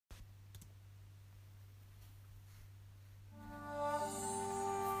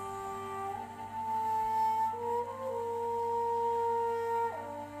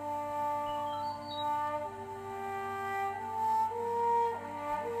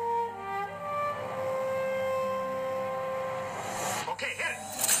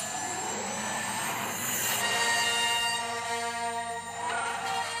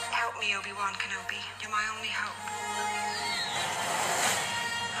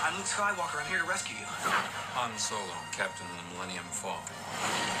I'm Luke Skywalker. I'm here to rescue you. Han Solo, Captain of the Millennium Falcon.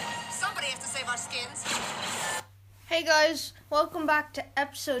 Somebody has to save our skins. Hey guys, welcome back to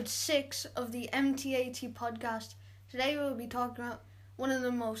episode 6 of the MTAT podcast. Today we'll be talking about one of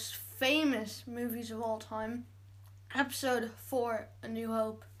the most famous movies of all time, episode 4, A New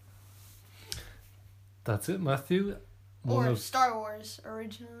Hope. That's it, Matthew. Star Wars,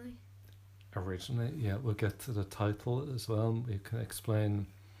 originally. Originally, yeah, we'll get to the title as well. We can explain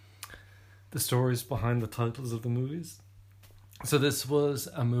the stories behind the titles of the movies. So this was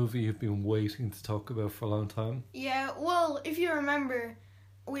a movie you've been waiting to talk about for a long time. Yeah, well, if you remember,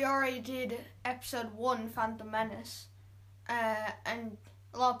 we already did episode 1, Phantom Menace. And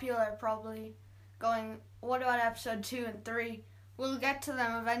a lot of people are probably going, what about episode 2 and 3? We'll get to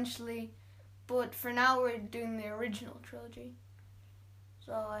them eventually, but for now we're doing the original trilogy.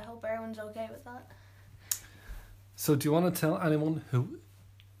 So I hope everyone's okay with that. So do you want to tell anyone who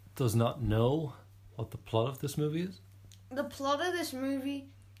does not know what the plot of this movie is? The plot of this movie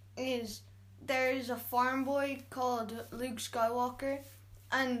is there's a farm boy called Luke Skywalker,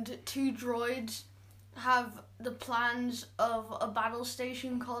 and 2 droids have the plans of a battle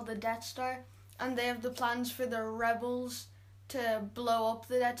station called the Death Star, and they have the plans for the rebels to blow up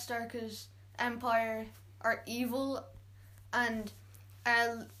the Death Star because Empire are evil, and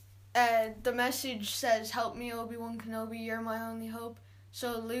the message says, "Help me, Obi-Wan Kenobi, you're my only hope."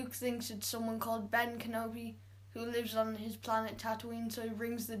 So Luke thinks it's someone called Ben Kenobi who lives on his planet Tatooine, so he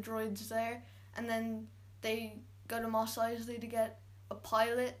brings the droids there, and then they go to Mos Eisley to get a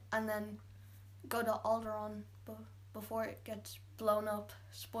pilot, and then go to Alderaan before it gets blown up.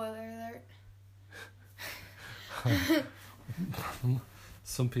 Spoiler alert.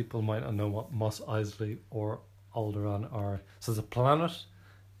 Some people might not know what Mos Eisley or Alderaan are. So the planet is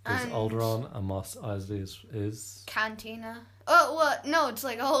And Alderaan, and Mos Eisley is Cantina. Oh, what? No, it's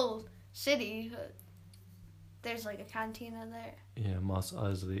like a whole city. There's like a cantina there. Yeah, Mos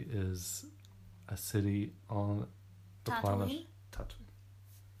Eisley is a city on the planet Tatooine.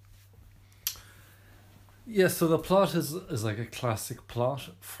 Yeah, so the plot is like a classic plot.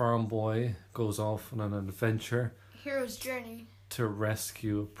 Farm boy goes off on an adventure Hero's journey. to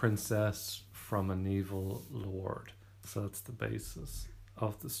rescue a princess from an evil lord. So that's the basis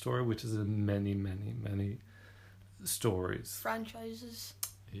of the story, which is in many, many, many stories. Franchises.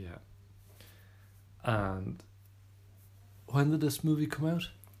 Yeah. And when did this movie come out?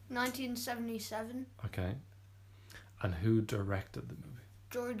 1977. Okay. And who directed the movie?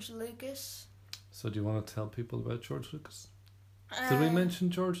 George Lucas. So do you want to tell people about George Lucas? Did we mention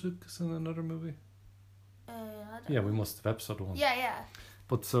George Lucas in another movie? I don't Yeah, know. we must have, episode 1. Yeah.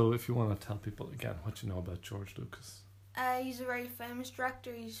 But so if you want to tell people again what you know about George Lucas. He's a very famous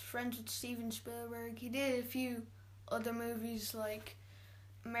director. He's friends with Steven Spielberg. He did a few other movies like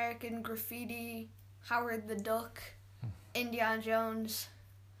American Graffiti, Howard the Duck, Indiana Jones,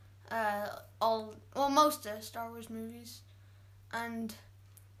 most of Star Wars movies. And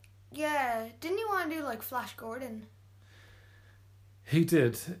yeah, didn't he want to do like Flash Gordon? He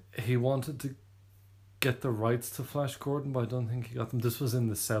did. He wanted to get the rights to Flash Gordon, but I don't think he got them. This was in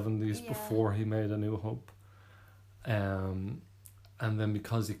the 70s, Yeah. before he made A New Hope. And then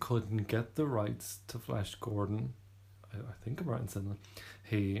because he couldn't get the rights to Flash Gordon, I think I'm right in saying that,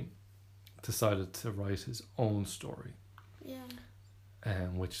 he decided to write his own story, Yeah.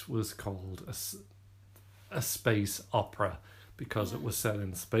 which was called a space opera, because it was set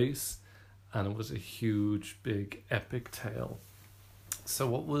in space, and it was a huge, big, epic tale. So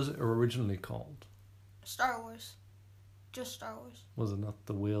what was it originally called? Star Wars. Just Star Wars. Was it not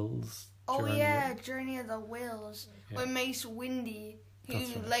The Wills? Oh Journey yeah, of- Journey of the Wills. Yeah. With Mace Windu, who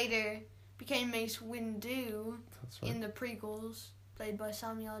That's right. later became Mace Windu That's right. in the prequels, played by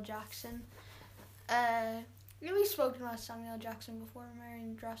Samuel L. Jackson. We've spoken about Samuel L. Jackson before, remember,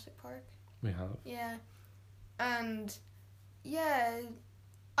 in Jurassic Park? We have. Yeah. And, yeah,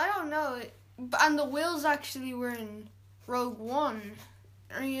 I don't know. And the Wills actually were in Rogue One.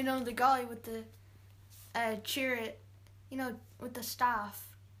 Or, you know, the guy with the chariot, you know, with the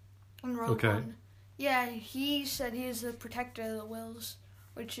staff in Rogue Okay. One. Yeah, he said he is the protector of the Wills,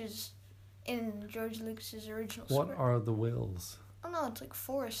 which is in George Lucas's original What script. are the Wills? I don't know, it's like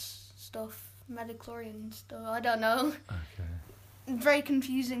Force stuff, midichlorian stuff, I don't know. Okay. Very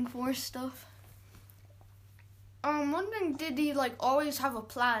confusing Force stuff. I'm wondering, did he like always have a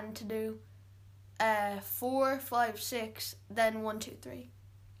plan to do 4, 5, 6, then 1, 2, 3?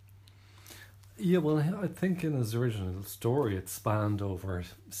 Yeah, well, I think in his original story it spanned over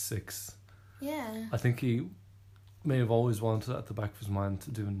 6. Yeah. I think he may have always wanted at the back of his mind to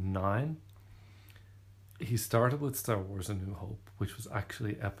do 9. he started with Star Wars: A New Hope, which was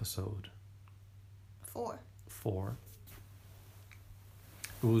actually episode 4. 4.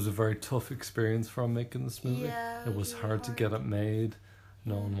 It was a very tough experience for him making this movie. Yeah, it was really hard to get it made.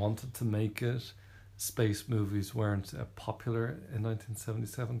 No one wanted to make it. Space movies weren't popular in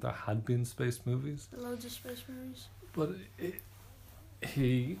 1977. There had been space movies, Loads of space movies. but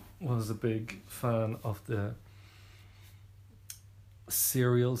he was a big fan of the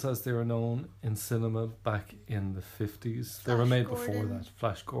serials, as they were known in cinema back in the 50s. They were Flash made before Gordon. that.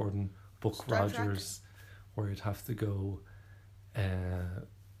 Flash Gordon, Buck Star Trek. Rogers, where you'd have to go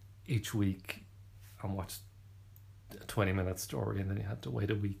each week and watch a 20-minute story, and then you had to wait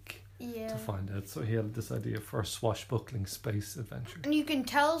a week Yeah. to find out. So he had this idea for a swashbuckling space adventure. And you can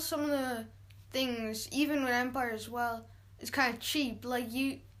tell some of the things, even with Empire as well, is kind of cheap. Like,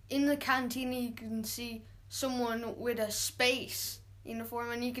 you, in the cantina, you can see someone with a space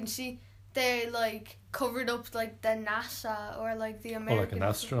uniform, and you can see they like covered up like the NASA or like the Or American. like an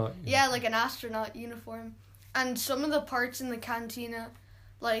astronaut. Yeah, like an astronaut uniform. And some of the parts in the cantina,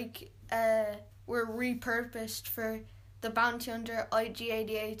 like, were repurposed for the bounty hunter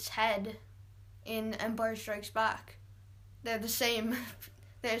IG-88's head in Empire Strikes Back. They're the same.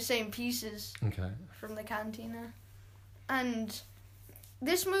 They're the same pieces Okay. from the cantina. And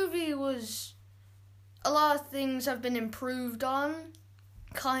this movie was, a lot of things have been improved on,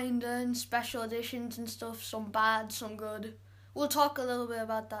 kinda, in special editions and stuff. Some bad, some good. We'll talk a little bit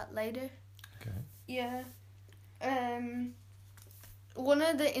about that later. Okay. Yeah. One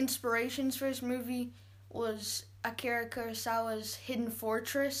of the inspirations for this movie was Akira Kurosawa's Hidden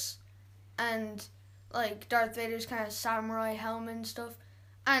Fortress, and like Darth Vader's kind of samurai helmet and stuff.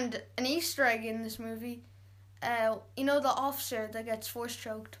 And an Easter egg in this movie, you know the officer that gets force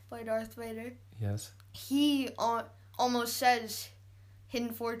choked by Darth Vader? Yes. He almost says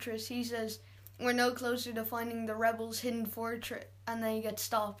Hidden Fortress. He says, "We're no closer to finding the rebels' hidden fortress," and then he gets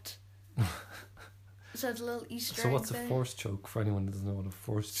stopped. So it's a little Easter So egg what's a there. force choke for anyone that doesn't know what a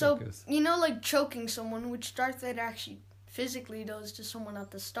force So, choke is? you know, like choking someone, which Darth Vader actually physically does to someone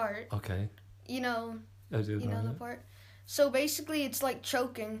at the start. Okay. You know, I do you know the that. part. So basically, it's like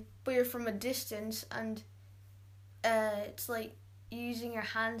choking, but you're from a distance, and it's like using your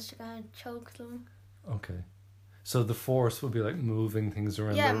hands to kind of choke them. Okay. So the force would be like moving things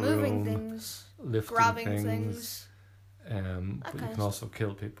around Yeah, the moving room, things, lifting grabbing things. things. But you kind of can also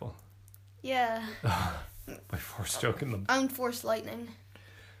kill people Yeah, by force choking them. and force lightning.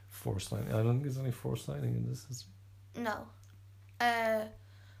 Force lightning. I don't think there's any force lightning in this. No.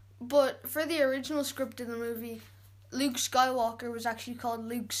 But for the original script of the movie, Luke Skywalker was actually called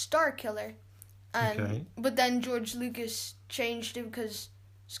Luke Starkiller. Okay. But then George Lucas changed it because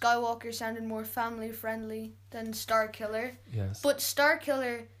Skywalker sounded more family friendly than Starkiller. Yes. But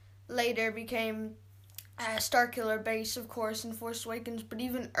Starkiller later became Starkiller Base, of course, in Force Awakens. But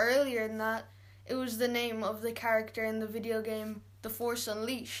even earlier than that, it was the name of the character in the video game The Force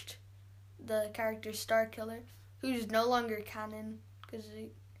Unleashed. The character Starkiller, who's no longer canon because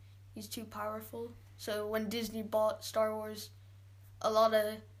he's too powerful. So when Disney bought Star Wars, a lot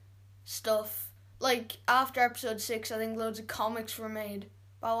of stuff, like after Episode 6, I think loads of comics were made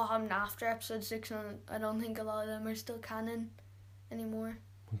about what happened after Episode 6, and I don't think a lot of them are still canon anymore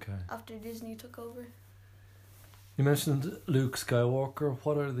Okay. after Disney took over. You mentioned Luke Skywalker.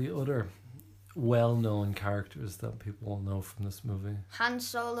 What are the other well-known characters that people will know from this movie? Han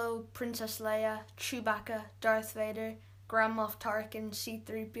Solo, Princess Leia, Chewbacca, Darth Vader, Grand Moff Tarkin,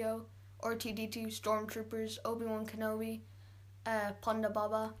 C-3PO, R2-D2, Stormtroopers, Obi-Wan Kenobi, Ponda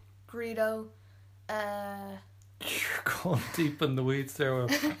Baba, Greedo, You're going deep in the weeds there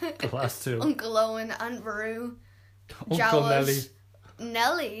with the last two. Uncle Owen, Aunt Beru, Uncle Nelly.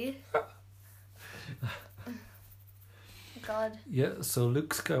 Nelly. God. Yeah, so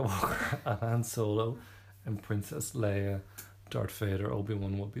Luke Skywalker and Han Solo and Princess Leia, Darth Vader,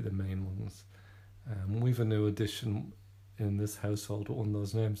 Obi-Wan will be the main ones. We've a new addition in this household with one of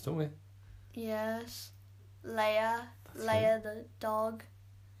those names, don't we? Yes. Leia. That's Leia the dog.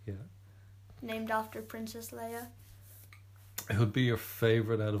 Yeah. Named after Princess Leia. Who would be your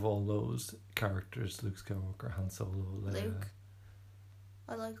favourite out of all those characters? Luke Skywalker, Han Solo, Leia. Luke.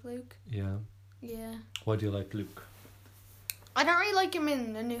 I like Luke. Yeah. Yeah. Why do you like Luke? I don't really like him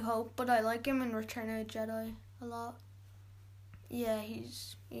in A New Hope, but I like him in Return of the Jedi a lot. Yeah,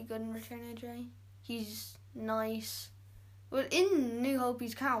 he's good in Return of the Jedi. He's nice. But in New Hope,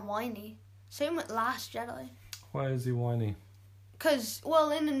 he's kind of whiny. Same with Last Jedi. Why is he whiny? Because,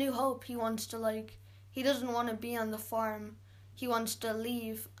 well, in A New Hope, he wants to, he doesn't want to be on the farm. He wants to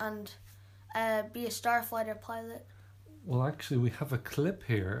leave and be a starfighter pilot. Well, actually, we have a clip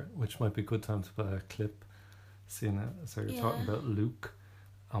here, which might be a good time to play a clip seeing it. So you're Yeah. talking about Luke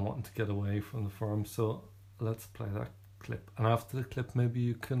and wanting to get away from the farm. So let's play that clip. And after the clip, maybe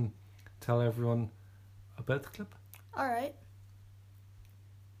you can tell everyone about the clip. All right.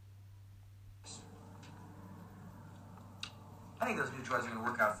 I think those new droids are going to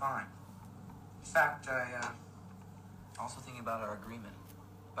work out fine. In fact, also thinking about our agreement.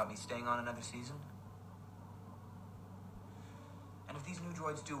 About me staying on another season. And if these new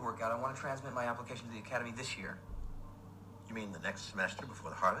droids do work out, I want to transmit my application to the Academy this year. You mean the next semester before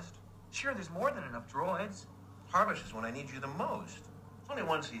the harvest? Sure, there's more than enough droids. Harvest is when I need you the most. It's only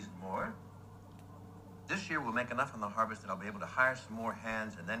one season more. This year we'll make enough on the harvest that I'll be able to hire some more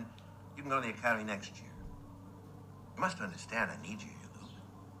hands, and then you can go to the Academy next year. You must understand I need you here, Luke.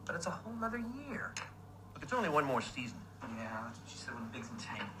 But it's a whole nother year. Look, it's only one more season. Yeah, that's what she said when Biggs and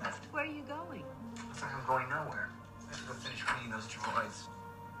Tank left. Where are you going? Looks like I'm going nowhere. I have to go finish cleaning those droids.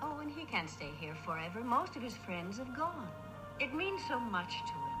 Oh, and he can't stay here forever. Most of his friends have gone. It means so much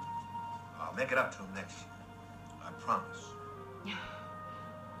to him. I'll make it up to him next year. I promise.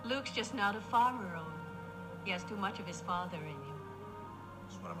 Luke's just not a farmer owner. He has too much of his father in him.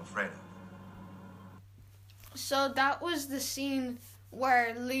 That's what I'm afraid of. So that was the scene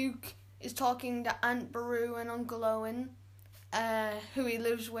where Luke is talking to Aunt Beru and Uncle Owen, who he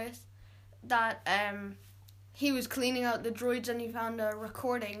lives with, that he was cleaning out the droids and he found a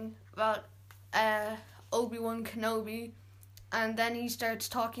recording about Obi-Wan Kenobi, and then he starts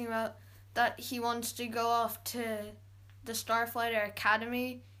talking about that he wants to go off to the Starfighter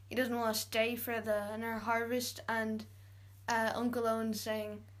Academy. He doesn't want to stay for the inner harvest, and Uncle Owen's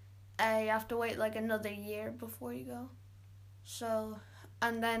saying you have to wait like another year before you go. So,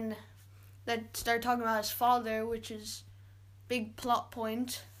 and then they start talking about his father, which is big plot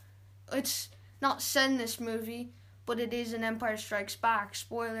point. It's not said in this movie, but it is in Empire Strikes Back.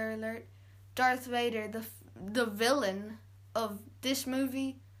 Spoiler alert. Darth Vader, the villain of this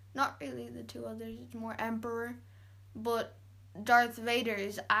movie, not really the two others, it's more Emperor, but Darth Vader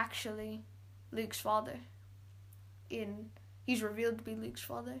is actually Luke's father. He's revealed to be Luke's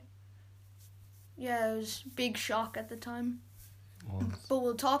father. Yeah, it was a big shock at the time. But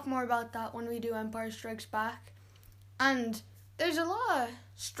we'll talk more about that when we do Empire Strikes Back. And there's a lot of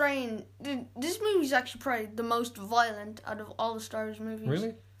strange... This movie's actually probably the most violent out of all the Star Wars movies.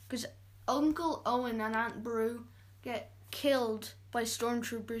 Really? Because Uncle Owen and Aunt Beru get killed by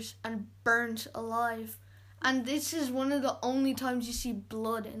stormtroopers and burnt alive. And this is one of the only times you see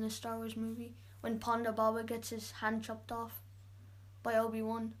blood in a Star Wars movie, when Ponda Baba gets his hand chopped off by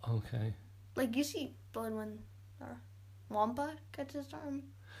Obi-Wan. Okay. Like, you see blood when Wampa gets his arm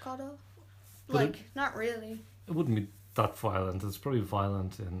cut off. But Like, not really. It wouldn't be that violent. It's probably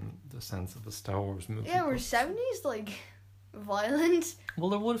violent in the sense of a Star Wars movie. Yeah, were but- 70s, like, violent? Well,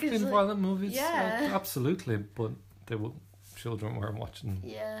 there would have 'Cause, been like, violent movies. yeah. Like, absolutely, but children were watching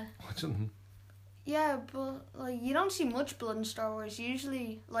Yeah. them. Yeah, but, like, you don't see much blood in Star Wars.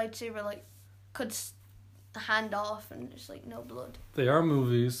 Usually, lightsaber, like, cuts the hand off and there's, like, no blood. They are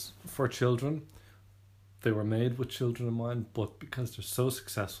movies for children. They were made with children in mind, but because they're so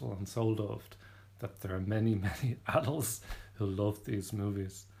successful and so loved, that there are many, many adults who love these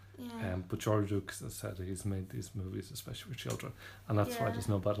movies. Yeah. But George Lucas has said he's made these movies especially for children, and that's why Yeah. there's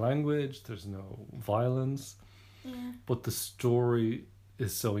no bad language, there's no violence, Yeah. but the story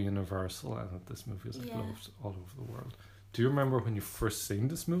is so universal, and that this movie is like Yeah. loved all over the world. Do you remember when you first seen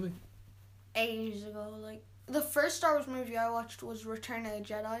this movie? Ages ago, like, the first Star Wars movie I watched was Return of the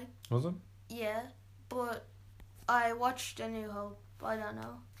Jedi. Was it? Yeah, but I watched A New Hope, I don't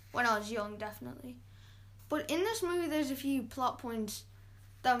know, when I was young, definitely. But in this movie, there's a few plot points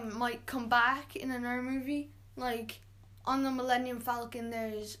that might come back in another movie. Like, on the Millennium Falcon,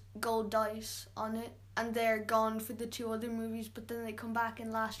 there's gold dice on it, and they're gone for the two other movies, but then they come back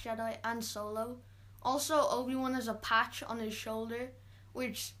in Last Jedi and Solo. Also, Obi-Wan has a patch on his shoulder,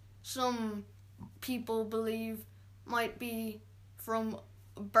 which some people believe might be from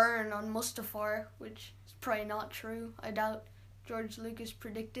burn on Mustafar, which is probably not true. I doubt George Lucas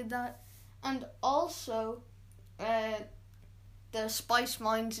predicted that. And also, the spice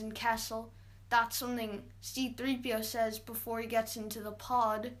mines in Kessel, that's something C-3PO says before he gets into the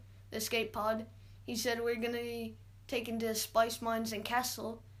pod, the escape pod. He said we're going to be taken to the spice mines in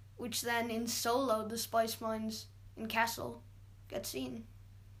Kessel, which then in Solo, the spice mines in Kessel get seen.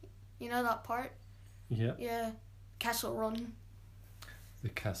 You know that part? Yeah. Yeah, Kessel Run. The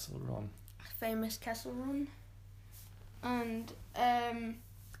Castle Run. Famous Kessel Run. And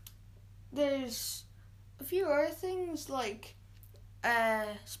there's a few other things like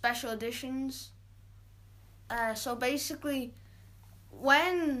special editions. So basically,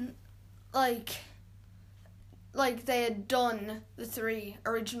 when like like they had done the 3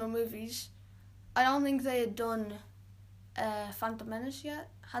 original movies. I don't think they had done Phantom Menace yet,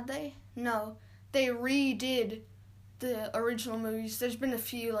 had they? No. They redid the original movies. There's been a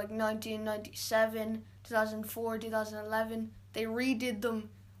few, like 1997, 2004, 2011. They redid them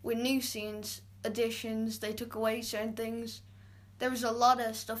with new scenes, additions. They took away certain things. There was a lot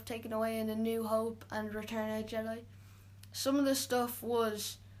of stuff taken away in A New Hope and Return of the Jedi. Some of the stuff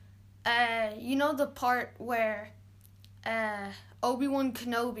was, you know the part where Obi-Wan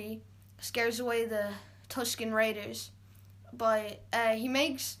Kenobi scares away the Tusken Raiders by, he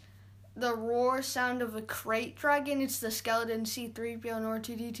makes the roar sound of a crate dragon. It's the skeleton C-3PO and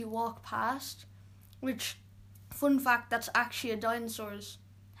R2-D2 walk past, which, fun fact, that's actually a dinosaur's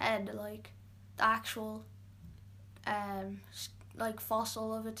head, like the actual like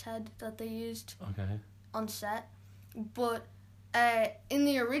fossil of its head that they used on set. But in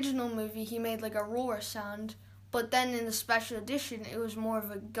the original movie he made like a roar sound, but then in the special edition it was more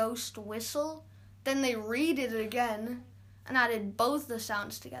of a ghost whistle. Then they redid it again and added both the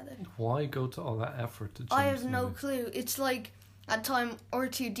sounds together. Why go to all that effort to change I have the no movie? clue. It's like at time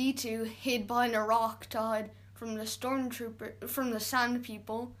R2-D2 hid behind a rock to hide from the stormtrooper, from the sand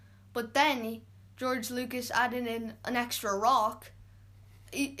people, but then George Lucas added in an extra rock.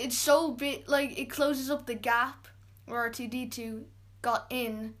 It's so big, like it closes up the gap where R2-D2 got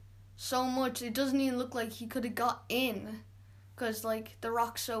in so much. It doesn't even look like he could have got in because like the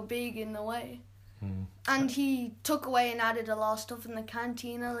rock's so big in the way. And he took away and added a lot of stuff in the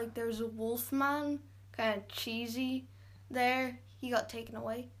cantina. Like there was a wolf man, kind of cheesy there. He got taken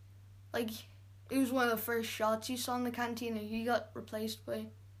away. Like it was one of the first shots you saw in the cantina. He got replaced by,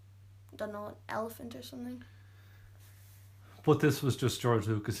 I don't know, an elephant or something. But this was just George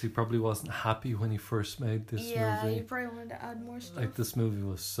Lucas. He probably wasn't happy when he first made this movie. Yeah, he probably wanted to add more stuff. Like this movie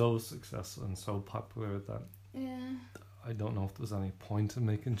was so successful and so popular that I don't know if there was any point in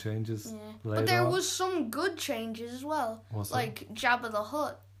making changes. Yeah. But there was some good changes as well. Like Jabba the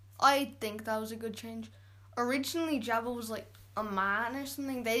Hutt. I think that was a good change. Originally Jabba was like a man or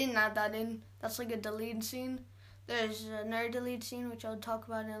something. They didn't add that in. That's like a deleted scene. There's another deleted scene which I'll talk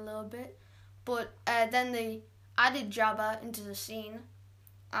about in a little bit. But then they added Jabba into the scene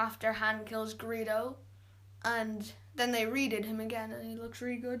after Han kills Greedo, and then they redid him again and he looks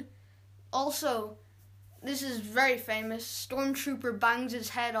really good. Also, this is very famous. Stormtrooper bangs his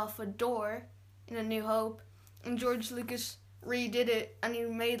head off a door in A New Hope, and George Lucas redid it and he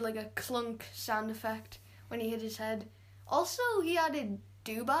made like a clunk sound effect when he hit his head. Also, he added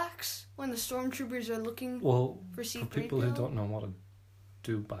dewbacks when the stormtroopers are looking for C-3PO. For people who don't know what a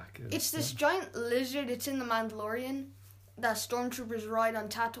dewback is. It's this giant lizard. It's in The Mandalorian that stormtroopers ride on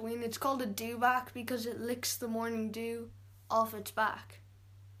Tatooine. It's called a dewback because it licks the morning dew off its back.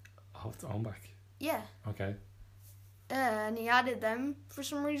 Off its own back? Yeah. Okay. And he added them for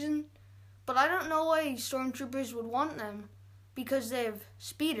some reason. But I don't know why stormtroopers would want them. Because they have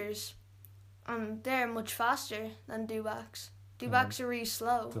speeders. And they're much faster than dewbacks. Dewbacks are really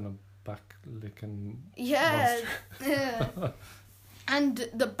slow. Than a back licking monster. Yeah. And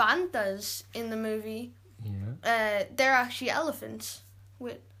the banthas in the movie, they're actually elephants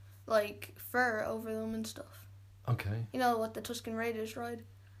with like fur over them and stuff. Okay. You know what the Tusken Raiders ride.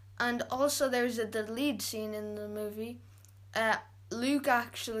 And also there's the lead scene in the movie. Luke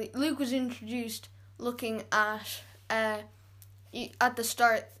was introduced looking at the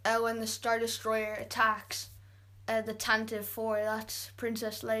start when the Star Destroyer attacks the Tantive 4. That's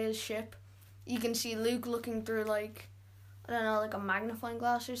Princess Leia's ship. You can see Luke looking through like, I don't know, like a magnifying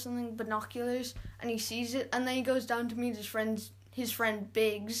glass or something, binoculars, and he sees it, and then he goes down to meet his friend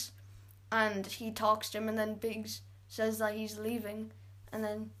Biggs, and he talks to him, and then Biggs says that he's leaving, and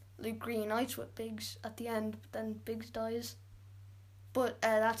then Luke reunites with Biggs at the end, but then Biggs dies. But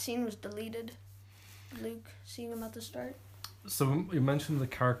that scene was deleted. Luke seeing him at the start. So you mentioned the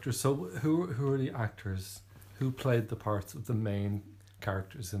characters. So who are the actors? Who played the parts of the main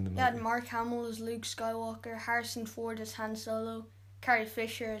characters in the movie? You had Mark Hamill as Luke Skywalker, Harrison Ford as Han Solo, Carrie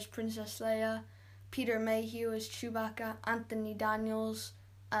Fisher as Princess Leia, Peter Mayhew as Chewbacca, Anthony Daniels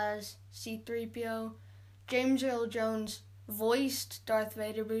as C-3PO, James Earl Jones voiced Darth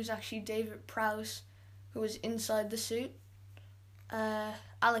Vader, but it was actually David Prowse who was inside the suit,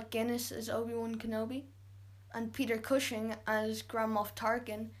 Alec Guinness as Obi-Wan Kenobi, and Peter Cushing as Grand Moff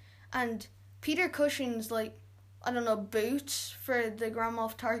Tarkin. And Peter Cushing's like, I don't know, boots for the Grand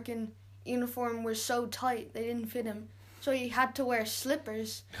Moff Tarkin uniform were so tight they didn't fit him, so he had to wear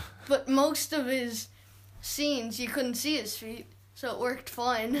slippers. But most of his scenes you couldn't see his feet, so it worked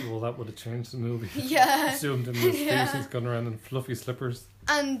fine. Well, that would have changed the movie. Yeah. Assumed in his face he's going around in fluffy slippers.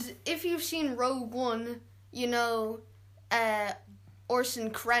 And if you've seen Rogue One, you know,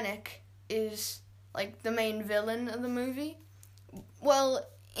 Orson Krennic is like the main villain of the movie. Well,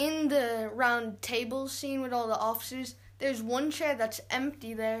 in the round table scene with all the officers, there's one chair that's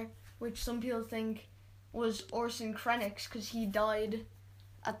empty there, which some people think was Orson Krennic's because he died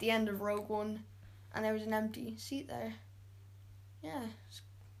at the end of Rogue One, and there was an empty seat there. Yeah, it's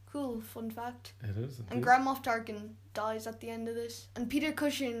cool, fun fact. It is. Indeed. And Grand Moff Tarkin dies at the end of this, and Peter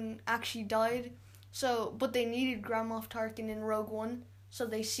Cushing actually died. So, but they needed Grand Moff Tarkin in Rogue One, so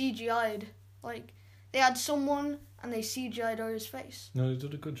they CGI'd, like, they had someone and they CGI'd over his face. No, they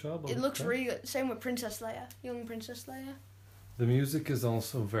did a good job. It looks really good. Same with Princess Leia, young Princess Leia. The music is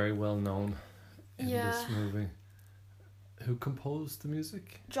also very well known in this movie. Who composed the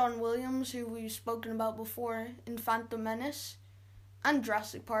music? John Williams, who we've spoken about before in Phantom Menace and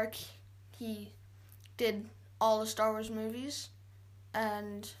Jurassic Park. He did all the Star Wars movies,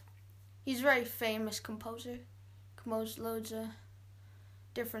 and he's a very famous composer. Composed loads of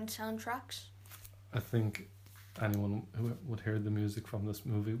different soundtracks. I think anyone who would hear the music from this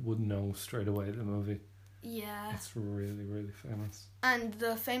movie would know straight away the movie. Yeah. It's really, really famous. And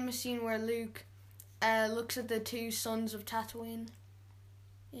the famous scene where Luke looks at the two sons of Tatooine.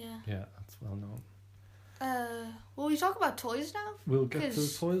 Yeah. Yeah, that's well known. Will we talk about toys now? We'll get to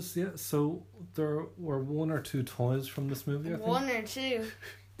the toys, yeah. So there were one or two toys from this movie, I think. One or two.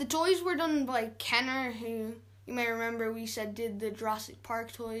 The toys were done by Kenner, who you may remember we said did the Jurassic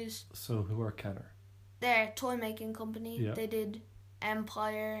Park toys. So who are Kenner? They're a toy making company. Yeah. They did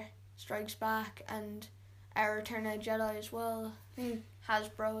Empire Strikes Back and Return of the Jedi as well. I think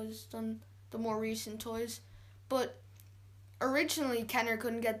Hasbro has done the more recent toys. But originally Kenner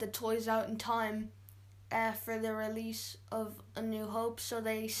couldn't get the toys out in time for the release of A New Hope, so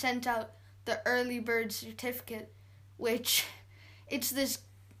they sent out the early bird certificate, which it's this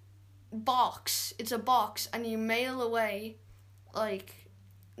box. It's a box, and you mail away like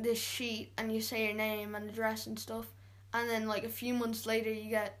this sheet, and you say your name and address and stuff, and then like a few months later you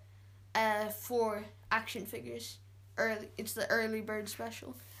get 4 action figures. It's the early bird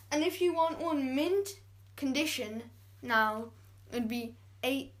special, and if you want one mint condition now, it'd be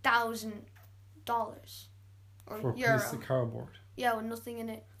 $8,000 or for a euro. piece of cardboard. Yeah, with nothing in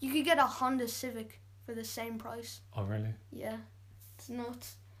it. You could get a Honda Civic for the same price. Oh really? Yeah, it's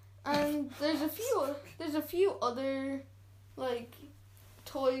nuts. And there's a few other like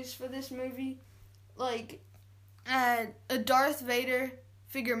toys for this movie, like a Darth Vader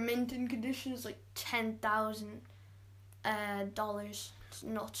figure mint in condition is like $10,000. It's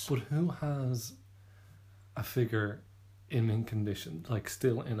nuts. But who has a figure in mint condition, like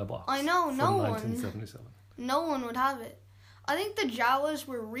still in a box? I know, from no one. 1977. No one would have it. I think the Jawas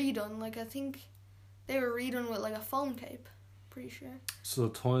were redone. Like I think they were redone with like a foam tape. Pretty sure. So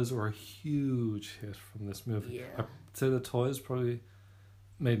the toys were a huge hit from this movie. Yeah. I'd say the toys probably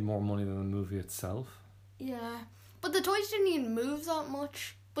made more money than the movie itself. Yeah, but the toys didn't even move that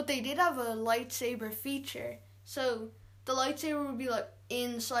much. But they did have a lightsaber feature. So the lightsaber would be like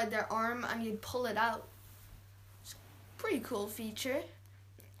inside their arm and you'd pull it out. It's a pretty cool feature.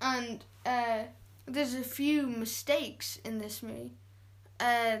 And there's a few mistakes in this movie.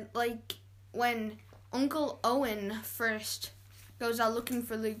 Like when Uncle Owen first goes out looking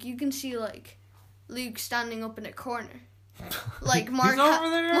for Luke, you can see like Luke standing up in a corner. Like Mark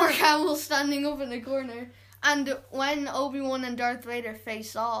Hamill standing up in a corner. And when Obi-Wan and Darth Vader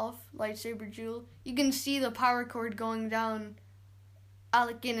face off, lightsaber duel, you can see the power cord going down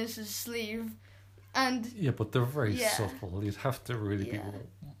Alec Guinness's sleeve. And yeah, but they're very subtle. You'd have to really be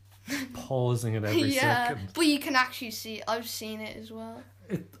pausing it every second. But you can actually see it. I've seen it as well.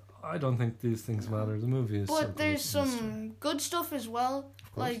 I don't think these things matter. The movie is But there's some good stuff as well.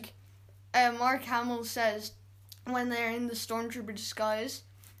 Like Mark Hamill says when they're in the Stormtrooper disguise,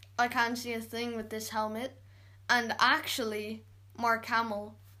 I can't see a thing with this helmet. And actually, Mark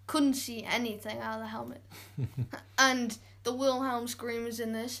Hamill couldn't see anything out of the helmet. And the Wilhelm scream is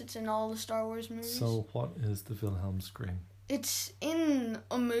in this. It's in all the Star Wars movies. So what is the Wilhelm scream? It's in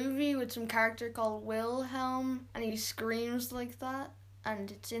a movie with some character called Wilhelm, and he screams like that.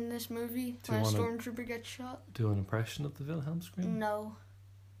 And it's in this movie when a stormtrooper gets shot. Do an impression of the Wilhelm scream? No.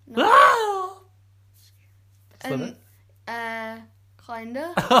 Ah! And,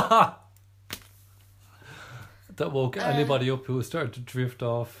 kinda. That woke anybody up who was starting to drift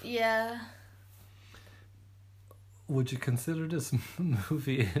off. Yeah. Would you consider this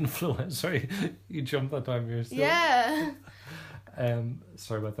movie influential? Sorry, you jumped that time here still. Yeah.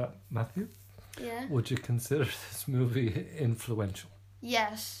 Sorry about that, Matthew. Yeah. Would you consider this movie influential?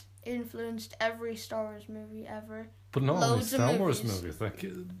 Yes. It influenced every Star Wars movie ever. But not only Loads of Star Wars movies. movies, like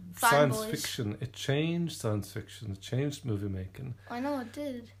Fanboys. science fiction. It changed science fiction. It changed movie making. I know it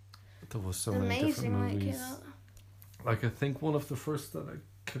did. There was so many different Amazing when it movies. came out. Like I think one of the first that I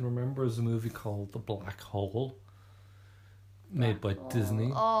can remember is a movie called The Black Hole, made by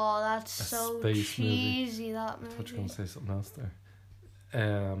Disney. Oh, that's A so space movie. cheesy, that I thought you were movie. going to say something else there.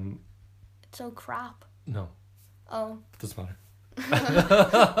 It's so crap. No, Oh. doesn't matter.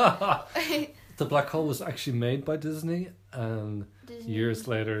 The Black Hole was actually made by Disney, and Disney. years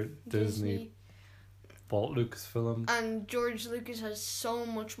later, Disney bought Lucasfilm. And George Lucas has so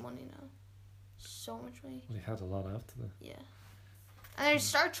much money now. So much money. Well, he had a lot after that. Yeah. And there's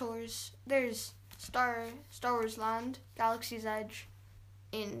Star Tours. There's Star Wars Land, Galaxy's Edge,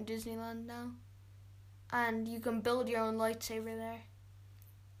 in Disneyland now. And you can build your own lightsaber there.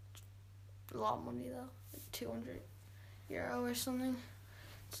 A lot of money though. Like €200 or something.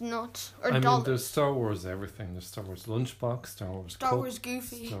 It's nuts. Or I mean, dollars. there's Star Wars everything. There's Star Wars Lunchbox, Star Wars Star Cup, Wars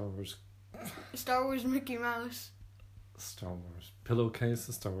Goofy. Star Wars Mickey Mouse. Star Wars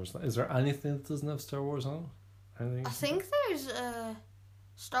pillowcases, Star Wars. Is there anything that doesn't have Star Wars on it? Anything? I think there's a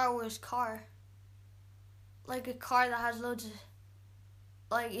Star Wars car. Like a car that has loads of...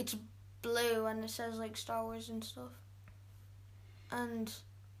 Like, it's blue and it says, like, Star Wars and stuff. And,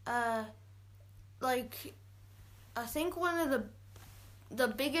 like, I think one of the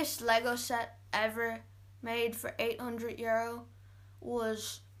biggest Lego set ever made for €800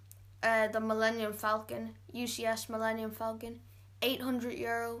 was the Millennium Falcon, UCS Millennium Falcon.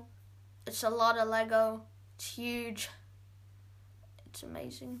 €800. It's a lot of Lego. It's huge. It's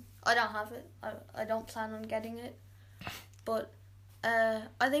amazing. I don't have it. I don't plan on getting it. But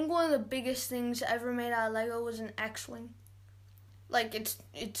I think one of the biggest things ever made out of Lego was an X-Wing. Like,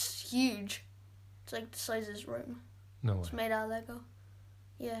 it's huge. It's like the size of this room. No way. It's made out of Lego.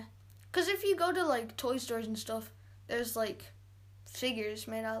 Yeah. Because if you go to, like, toy stores and stuff, there's, like, figures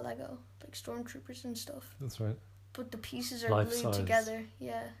made out of Lego. Like stormtroopers and stuff. That's right. But the pieces are Life glued size. together.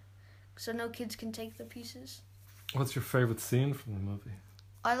 Yeah. So no kids can take the pieces. What's your favourite scene from the movie?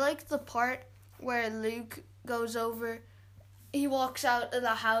 I like the part where Luke goes over, he walks out of the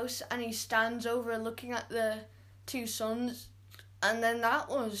house and he stands over looking at the two suns. And then that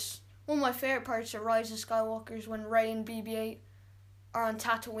was one of my favourite parts of Rise of Skywalker, when Rey and BB-8 are on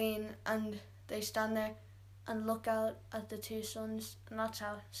Tatooine and they stand there and look out at the two suns. And that's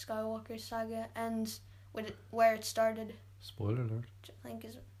how Skywalker saga ends, with it, where it started. Spoiler alert. Which I think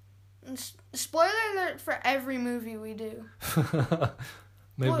is... Spoiler alert for every movie we do.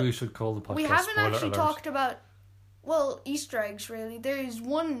 Maybe Well, we should call the podcast We haven't Spoiler actually Alert. talked about, well, Easter eggs, really. There is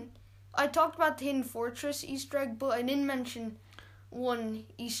one... I talked about the Hidden Fortress Easter egg, but I didn't mention one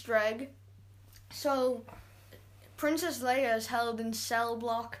Easter egg. So, Princess Leia is held in cell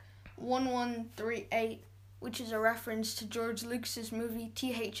block 1138, which is a reference to George Lucas's movie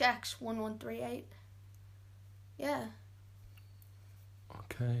THX 1138. Yeah,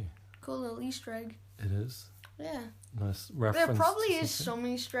 Okay, cool little Easter egg. it is. Yeah. Nice reference. There probably to is something.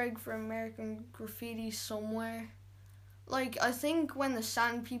 some Easter egg for American Graffiti somewhere. Like, I think when the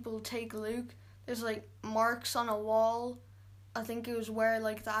Sand People take Luke, there's, like, marks on a wall. I think it was where,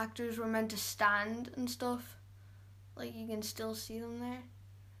 like, the actors were meant to stand and stuff. Like, you can still see them there.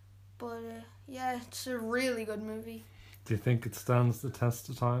 But, yeah, it's a really good movie. Do you think it stands the test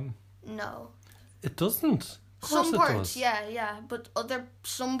of time? No. It doesn't. Of course Some it parts, does. yeah. But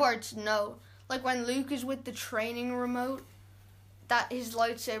some parts, no. Like, when Luke is with the training remote, that his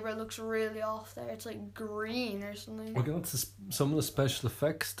lightsaber looks really off there. It's like green or something. Okay, some of the special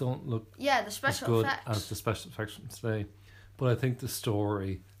effects don't look Yeah, the as special good effects. as the special effects from today, but I think the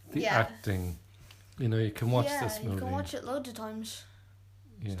story, the Yeah. acting, you can watch this movie. you can watch it loads of times.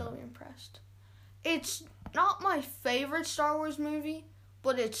 Yeah. Still be impressed. It's not my favorite Star Wars movie,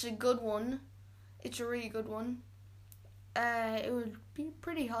 but it's a good one. It's a really good one. It would be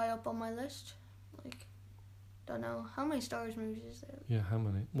pretty high up on my list. Like, don't know how many Star Wars movies is there. Yeah, how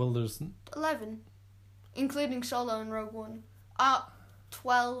many? Well, there's 11, including Solo and Rogue One.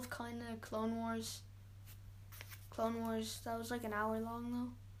 12 kind of Clone Wars. Clone Wars, that was like an hour long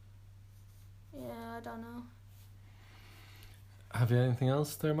though. Yeah, I don't know. Have you anything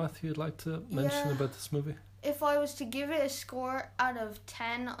else there, Matthew, you'd like to mention Yeah. about this movie? If I was to give it a score out of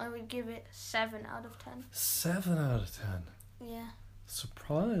 10, I would give it 7 out of 10. 7 out of 10. Yeah.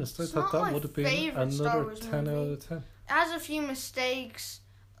 Surprised. I It's thought not that my would have been favourite Star another Wars 10 out movie. of 10. It has a few mistakes,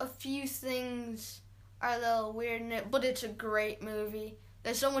 a few things are a little weird in it, but it's a great movie.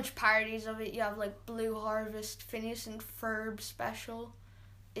 There's so much parodies of it. You have like Blue Harvest, Phineas and Ferb special.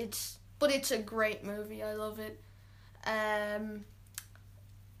 But it's a great movie. I love it.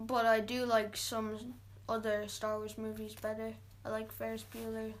 But I do like some other Star Wars movies better. I like Ferris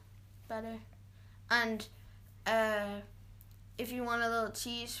Bueller better. And if you want a little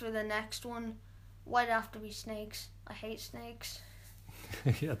tease for the next one, why'd it have to be snakes? I hate snakes.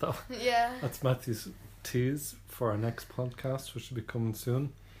 Yeah, Yeah. that's Matthew's tease for our next podcast, which will be coming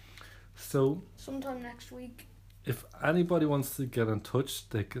soon. So Sometime next week. if anybody wants to get in touch,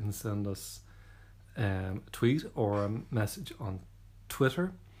 they can send us a tweet or a message on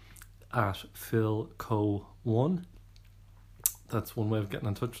Twitter at PhilCo1. That's one way of getting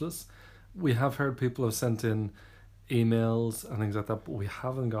in touch with us. We have heard people have sent in emails and things like that, but we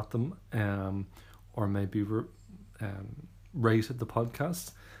haven't got them, or maybe rated the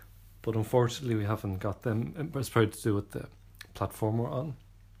podcast. But unfortunately, we haven't got them. It's probably to do with the platform we're on.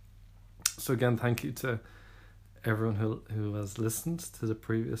 So again, thank you to everyone who has listened to the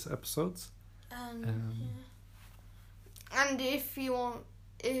previous episodes. And if you want,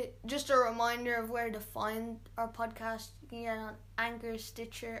 just a reminder of where to find our podcast. You can get on Anchor,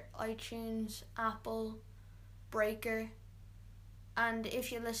 Stitcher, iTunes, Apple, Breaker. And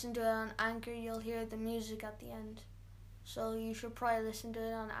if you listen to it on Anchor, you'll hear the music at the end. So you should probably listen to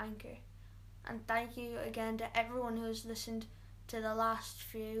it on Anchor. And thank you again to everyone who has listened to the last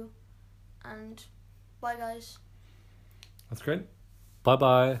few. And bye, guys. That's great.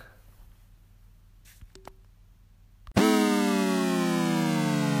 Bye-bye.